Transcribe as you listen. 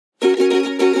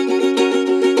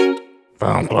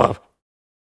Film Club.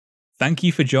 Thank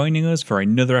you for joining us for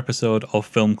another episode of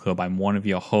Film Club. I'm one of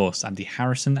your hosts, Andy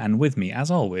Harrison, and with me,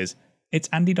 as always, it's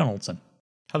Andy Donaldson.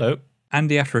 Hello.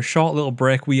 Andy, after a short little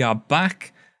break, we are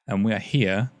back, and we are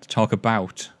here to talk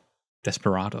about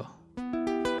Desperado.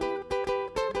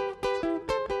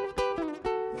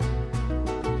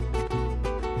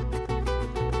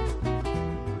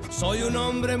 Soy un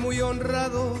hombre muy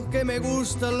honrado que me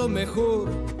gusta lo mejor.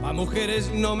 A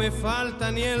mujeres no me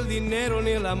falta ni el dinero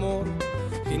ni el amor.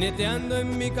 Jineteando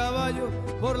en mi caballo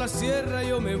por la sierra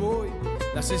yo me voy.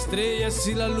 Las estrellas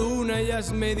y la luna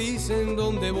ellas me dicen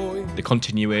dónde voy. The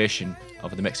continuation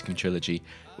of the Mexican trilogy,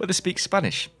 where they speak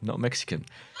Spanish, not Mexican.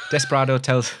 Desperado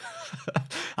tells...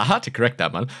 I had to correct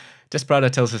that, man. Desperado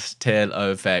tells us a tale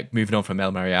of moving on from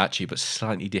El Mariachi, but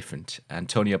slightly different.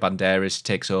 Antonio Banderas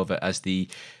takes over as the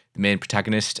main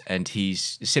protagonist, and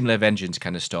he's a similar vengeance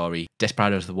kind of story.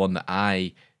 Desperado is the one that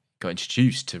I got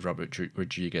introduced to Robert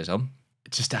Rodriguez on.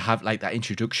 Just to have like that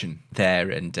introduction there,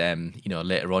 and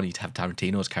later on you'd have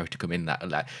Tarantino's character come in. That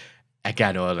like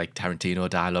again, or like Tarantino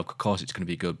dialogue. Of course, it's going to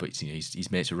be good, but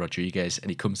he's mates with Rodriguez,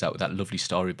 and he comes out with that lovely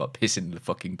story about pissing in the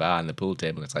fucking bar and the pool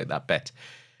table. It's like that bet.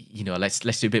 Let's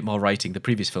do a bit more writing. The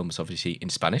previous film was obviously in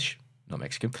Spanish, not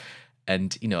Mexican,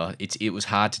 and it was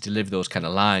hard to deliver those kind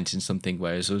of lines in something,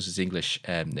 whereas us as English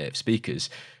native speakers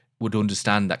would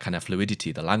understand that kind of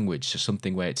fluidity, the language. So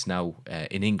something where it's now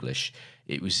in English,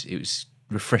 it was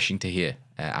refreshing to hear,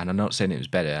 and I'm not saying it was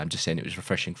better. I'm just saying it was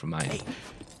refreshing from my end.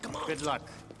 Come on. Good luck.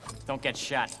 Don't get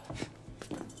shot.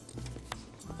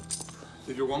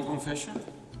 Did you want confession?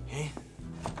 Eh?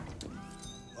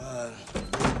 Well,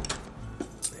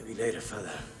 maybe later,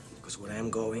 father. Because where I'm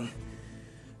going,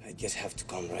 I just have to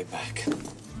come right back.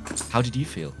 How did you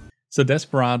feel? So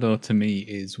Desperado, to me,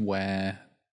 is where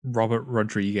Robert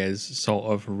Rodriguez sort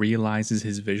of realizes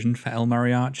his vision for El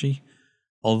Mariachi.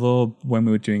 Although when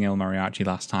we were doing El Mariachi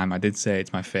last time, I did say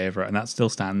it's my favorite, and that still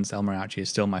stands. El Mariachi is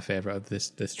still my favorite of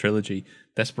this trilogy.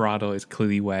 Desperado is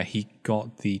clearly where he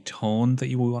got the tone that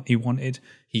he wanted.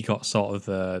 He got sort of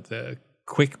the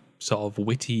quick, sort of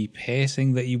witty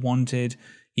pacing that he wanted.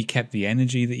 He kept the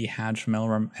energy that he had from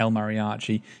El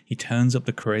Mariachi. He turns up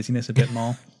the craziness a bit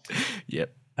more.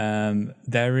 Yep.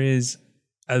 There is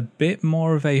a bit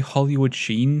more of a Hollywood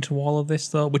sheen to all of this,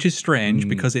 though, which is strange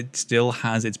because it still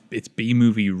has its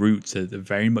B-movie roots are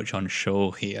very much on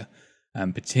show here.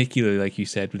 Particularly, like you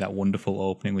said, with that wonderful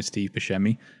opening with Steve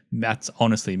Buscemi. That's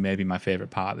honestly maybe my favorite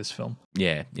part of this film.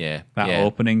 Yeah. That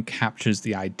opening captures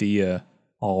the idea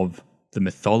of the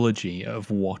mythology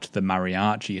of what the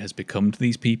mariachi has become to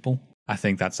these people. I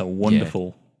think that's a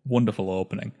wonderful, wonderful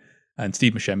opening. And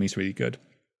Steve Buscemi is really good.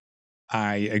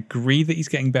 I agree that he's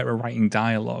getting better at writing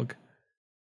dialogue,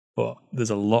 but there's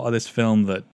a lot of this film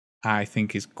that I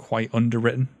think is quite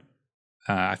underwritten.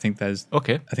 I think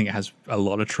it has a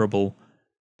lot of trouble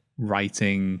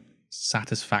writing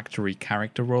satisfactory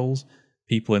character roles.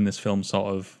 People in this film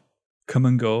sort of come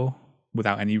and go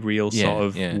without any real sort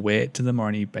of weight to them or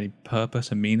any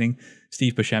purpose and meaning.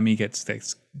 Steve Buscemi gets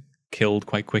killed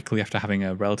quite quickly after having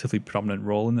a relatively prominent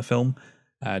role in the film.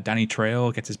 Danny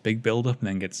Trejo gets his big build-up and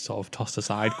then gets sort of tossed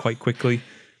aside quite quickly.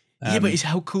 But it's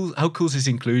how cool is his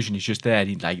inclusion? He's just there and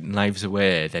he like knives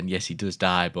away. Then yes, he does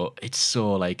die, but it's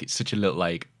so like it's such a little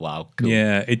like wow, cool.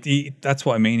 Yeah, that's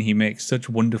what I mean. He makes such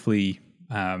wonderfully.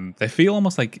 They feel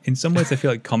almost like in some ways they feel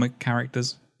like comic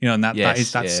characters, and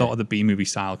that's sort of the B-movie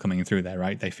style coming through there,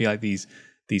 right? They feel like these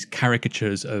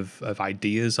caricatures of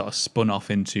ideas sort of spun off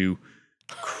into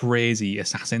crazy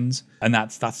assassins, and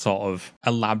that's sort of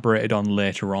elaborated on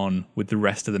later on with the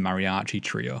rest of the mariachi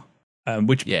trio,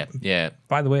 which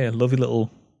by the way, a lovely little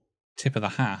tip of the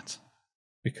hat,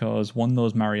 because one of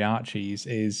those mariachis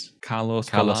is Carlos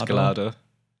Gallardo.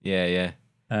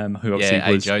 Who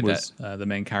obviously was the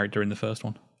main character in the first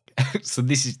one. So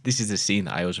this is a scene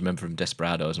that I always remember from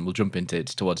Desperados, and we'll jump into it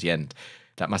towards the end.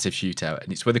 That massive shootout,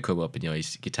 and it's where they come up, and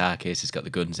his guitar case has got the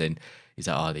guns in. He's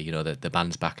like, the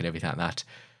band's back and everything like that.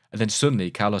 And then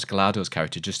suddenly, Carlos Gallardo's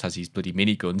character just has these bloody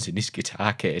miniguns in his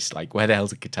guitar case. Like, where the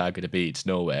hell's the guitar going to be? It's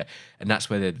nowhere. And that's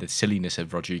where the silliness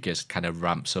of Rodriguez kind of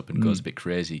ramps up and goes a bit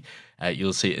crazy.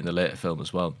 You'll see it in the later film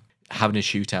as well. Having a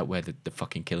shootout where they're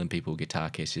fucking killing people with guitar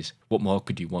cases. What more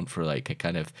could you want for like a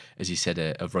kind of, as you said,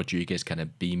 a Rodriguez kind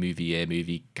of B-movie,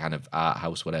 A-movie, kind of art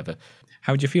house, whatever.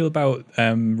 How would you feel about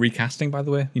recasting, by the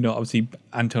way? Obviously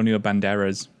Antonio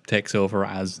Banderas takes over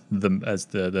as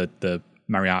the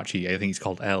mariachi. I think he's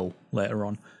called El later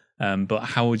on. But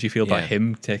how would you feel about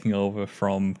him taking over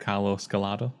from Carlos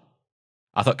Gallardo?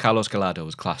 I thought Carlos Gallardo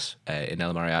was class in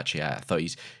El Mariachi. I thought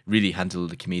he's really handled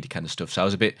the comedic kind of stuff. So I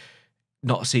was a bit,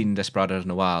 not seeing Desperado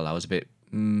in a while, I was a bit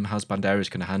how's Banderas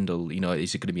going to handle,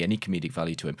 is it going to be any comedic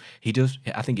value to him? He does.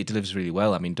 I think he delivers really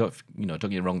well. I mean, don't get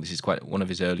me wrong. This is quite one of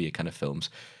his earlier kind of films.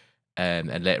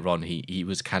 And later on, he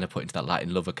was kind of put into that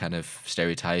Latin lover kind of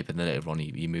stereotype, and then later on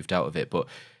he moved out of it. But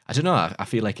I don't know. I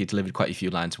feel like he delivered quite a few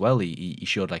lines well. He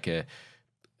showed like a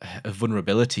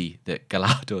vulnerability that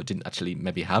Gallardo didn't actually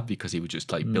maybe have because he was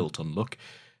just like built on luck.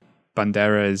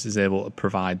 Banderas is able to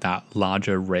provide that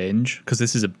larger range because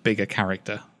this is a bigger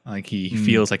character. Like he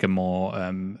feels like a more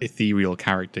ethereal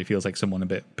character. He feels like someone a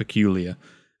bit peculiar,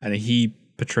 and he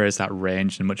portrays that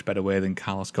range in a much better way than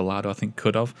Carlos Gallardo, I think,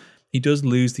 could have. He does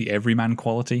lose the everyman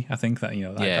quality. I think that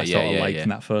I sort of liked in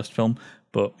that first film,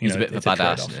 but he's a bit of a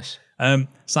badassness.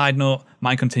 Side note: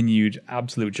 my continued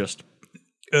absolute just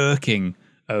irking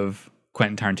of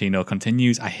Quentin Tarantino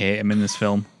continues. I hate him in this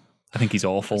film. I think he's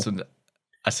awful.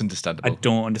 That's understandable. I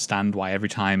don't understand why every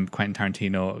time Quentin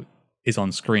Tarantino is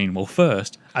on screen. Well,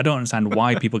 first, I don't understand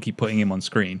why people keep putting him on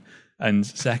screen. And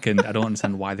second, I don't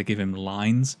understand why they give him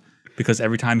lines. Because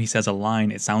every time he says a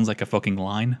line, it sounds like a fucking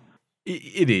line.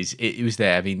 It is. It was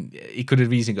there. I mean, he could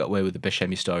have easily got away with the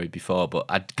Buscemi story before, but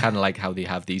I kind of like how they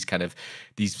have these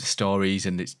stories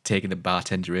and it's taking the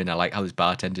bartender in. I like how this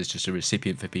bartender's just a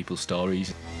recipient for people's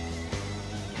stories.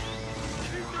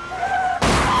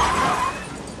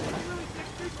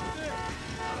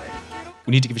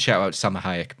 We need to give a shout out to Salma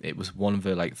Hayek. It was one of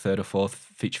her third or fourth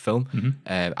feature film.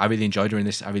 I really enjoyed her in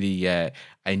this. I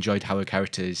enjoyed how her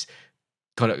character is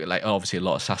got obviously a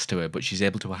lot of sass to her, but she's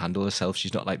able to handle herself.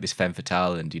 She's not like this femme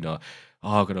fatale and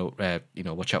I'm gonna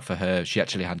watch out for her. She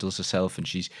actually handles herself and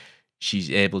she's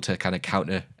able to kind of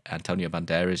counter Antonio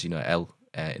Banderas, Elle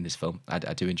in this film. I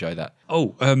do enjoy that.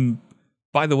 Oh,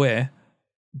 by the way,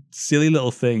 silly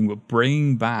little thing, but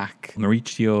bringing back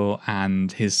Mauricio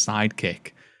and his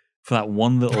sidekick for that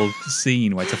one little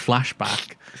scene where it's a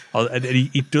flashback, and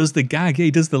he does the gag. Yeah,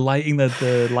 he does the lighting,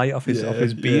 the light off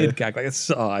his beard gag.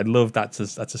 I love that.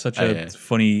 That's such a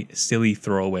funny, silly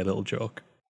throwaway little joke.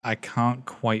 I can't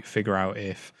quite figure out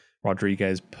if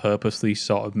Rodriguez purposely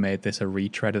sort of made this a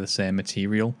retread of the same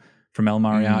material from El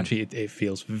Mariachi. It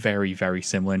feels very, very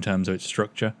similar in terms of its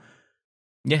structure.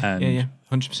 Yeah,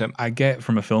 100%. I get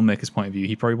from a filmmaker's point of view,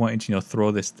 he probably wanted to throw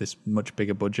this much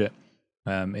bigger budget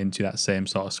into that same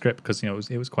sort of script because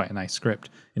it was quite a nice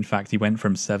script. In fact, he went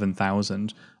from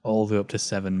 7,000 all the way up to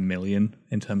 7 million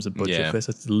in terms of budget for this.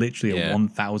 It's literally a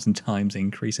 1,000 times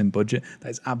increase in budget. That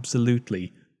is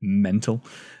absolutely mental.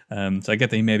 So I get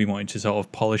that he maybe wanted to sort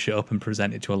of polish it up and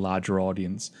present it to a larger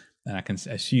audience, and I can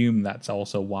assume that's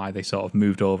also why they sort of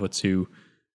moved over to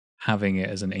having it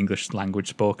as an English language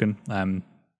spoken.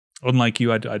 Unlike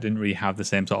you, I didn't really have the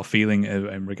same sort of feeling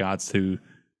in regards to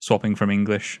swapping from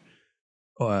English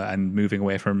and moving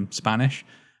away from Spanish.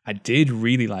 I did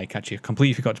really like, actually, I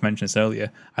completely forgot to mention this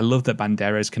earlier, I love that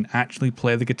Banderas can actually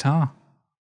play the guitar.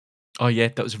 Oh yeah,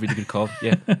 that was a really good call.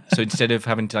 Yeah. So instead of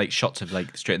having to shots of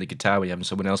straight in the guitar where you having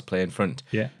someone else play in front,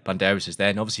 Banderas is there,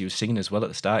 and obviously he was singing as well at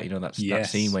the start. That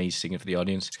scene where he's singing for the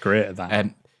audience. It's great at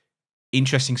that.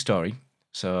 Interesting story.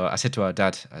 So I said to our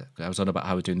dad, I was on about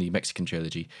how we're doing the Mexican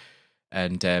trilogy,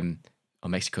 and or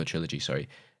Mexico trilogy, sorry.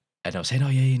 And I was saying, oh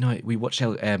yeah, we watched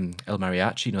El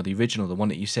Mariachi, the original, the one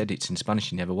that you said it's in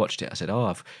Spanish, you never watched it. I said, oh,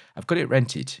 I've got it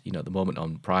rented, at the moment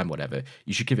on Prime, whatever.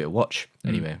 You should give it a watch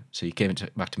anyway. So he came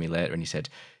back to me later and he said,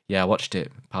 yeah, I watched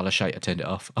it. Pile of shite, I turned it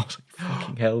off. I was like,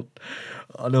 fucking hell.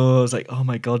 I know. I was like, oh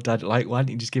my God, Dad, why didn't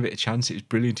you just give it a chance? It was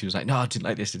brilliant. He was like, no, I didn't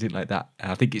like this, I didn't like that.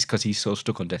 And I think it's because he's so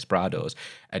stuck on Desperados,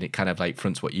 and it kind of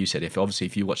fronts what you said.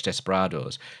 If you watch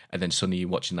Desperados and then suddenly you're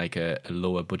watching a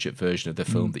lower budget version of the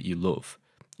film that you love,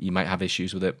 you might have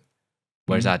issues with it.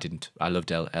 Whereas I didn't. I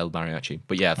loved El Mariachi.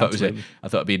 But yeah, I thought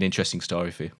it'd be an interesting story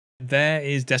for you. There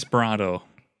is Desperado.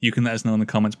 You can let us know in the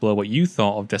comments below what you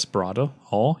thought of Desperado,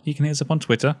 or you can hit us up on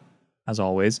Twitter, as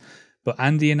always. But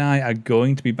Andy and I are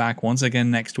going to be back once again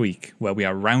next week, where we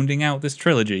are rounding out this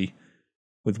trilogy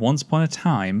with Once Upon a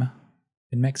Time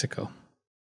in Mexico.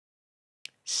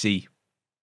 See.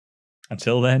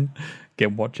 Until then,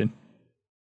 get watching.